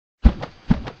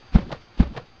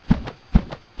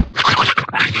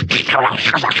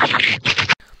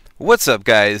What's up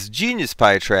guys, Genius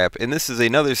PieTrap, and this is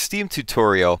another Steam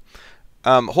tutorial.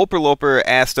 Hoper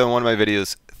asked on one of my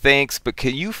videos, thanks, but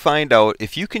can you find out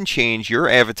if you can change your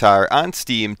avatar on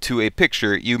Steam to a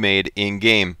picture you made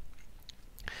in-game?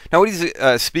 Now what he's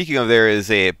speaking of there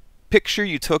is a picture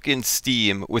you took in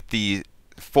Steam with the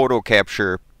photo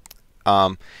capture,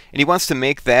 and he wants to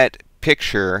make that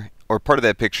picture, or part of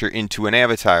that picture, into an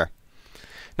avatar.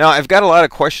 Now I've got a lot of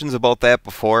questions about that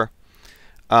before.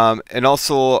 And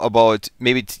also about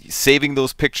maybe saving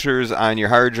those pictures on your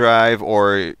hard drive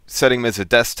or setting them as a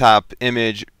desktop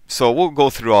image. So we'll go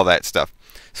through all that stuff.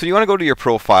 So you want to go to your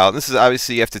profile. This is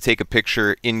obviously you have to take a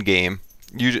picture in-game.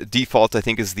 Default I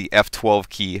think is the F12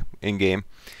 key in-game.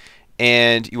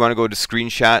 And you want to go to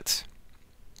screenshots.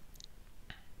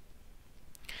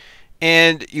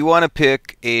 And you want to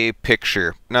pick a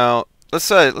picture. Now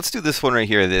let's do this one right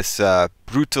here. This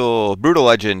brutal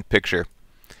legend picture.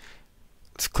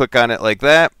 Let's click on it like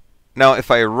that. Now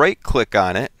if I right click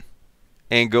on it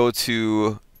and go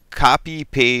to copy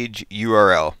page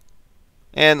URL,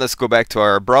 and let's go back to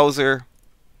our browser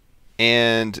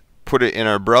and put it in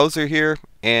our browser here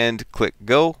and click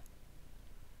go.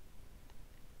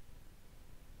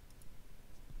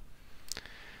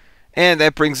 And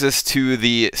that brings us to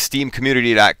the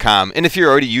steamcommunity.com. And if you're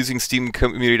already using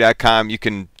steamcommunity.com, you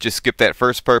can just skip that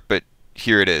first part, but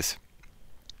here it is.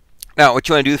 Now what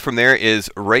you want to do from there is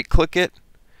right click it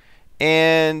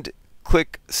and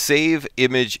click save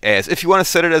image as. If you want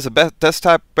to set it as a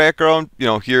desktop background, you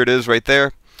know, here it is right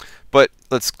there. But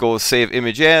let's go save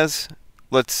image as.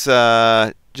 Let's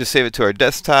just save it to our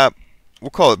desktop. We'll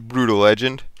call it Brutal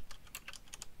Legend.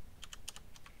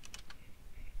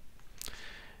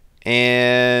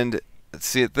 And let's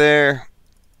see it there.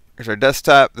 There's our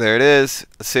desktop. There it is.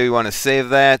 Let's say we want to save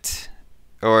that.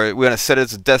 Or we want to set it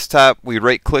as a desktop. We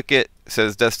right click it, it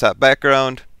says desktop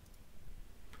background,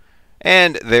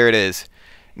 and there it is.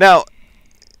 Now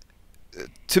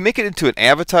to make it into an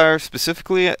avatar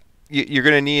specifically, you're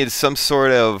going to need some sort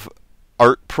of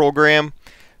art program.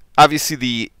 Obviously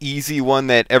the easy one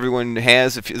that everyone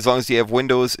has, as long as you have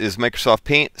Windows, is Microsoft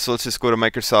Paint. So let's just go to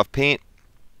Microsoft Paint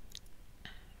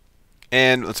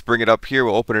and let's bring it up here.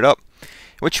 We'll open it up.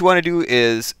 What you want to do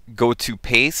is go to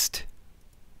paste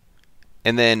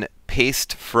and then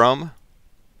paste from,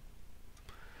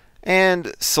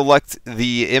 and select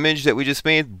the image that we just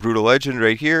made, Brutal Legend,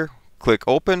 right here. Click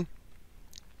open,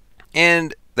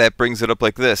 and that brings it up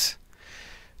like this.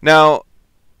 Now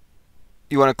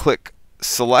you want to click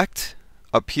select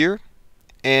up here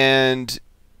and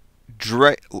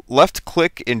left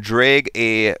click and drag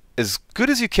a as good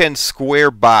as you can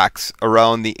square box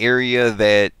around the area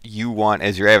that you want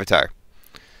as your avatar.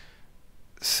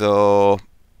 So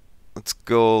let's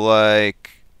go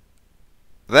like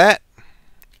that,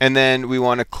 and then we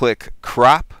want to click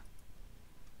crop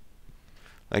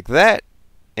like that,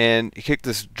 and click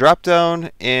this drop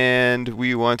down, and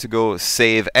we want to go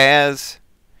save as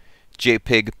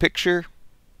JPEG picture,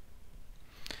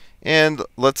 and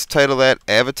let's title that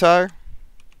avatar.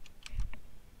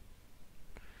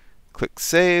 Click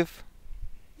save,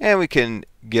 and we can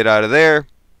get out of there,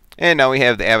 and now we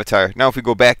have the avatar. Now if we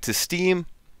go back to Steam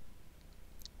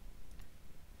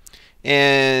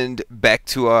and back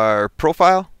to our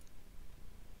profile,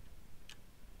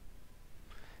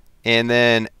 and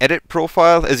then edit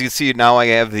profile, as you can see now I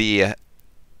have the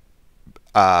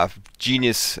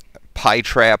Genius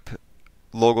PieTrap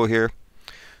logo here,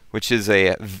 which is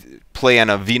a play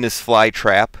on a Venus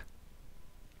flytrap.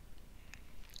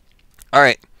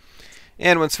 Alright,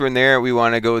 and once we're in there, we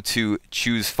want to go to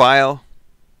choose file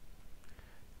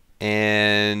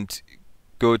and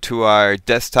go to our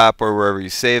desktop or wherever you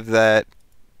save that,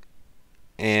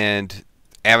 and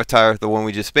avatar, the one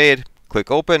we just made, click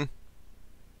open,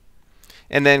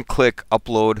 and then click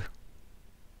upload,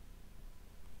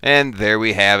 and there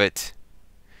we have it.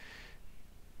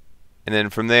 And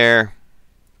then from there,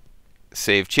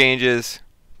 save changes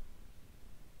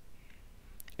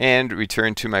and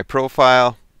return to my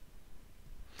profile,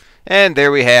 and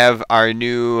there we have our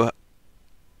new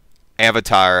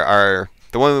avatar,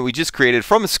 the one that we just created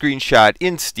from a screenshot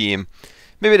in Steam.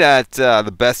 Maybe not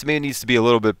the best. Maybe it needs to be a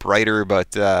little bit brighter,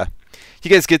 but you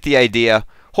guys get the idea.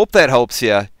 Hope that helps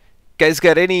you. Guys,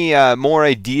 got any more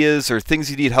ideas or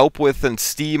things you need help with on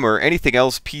Steam or anything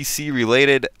else PC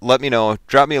related? Let me know.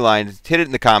 Drop me a line. Hit it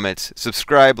in the comments.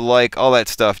 Subscribe, like, all that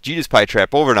stuff. Genius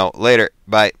PieTrap. Over and out. Later.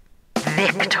 Bye.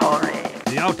 Victory.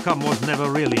 The outcome was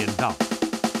never really in doubt.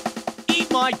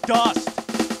 Eat my dust!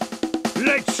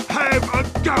 Let's have a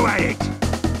go at it!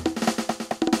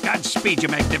 Godspeed, you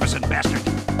magnificent bastard.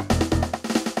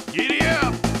 Giddy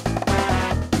up!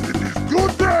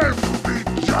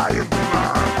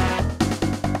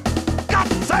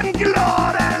 England!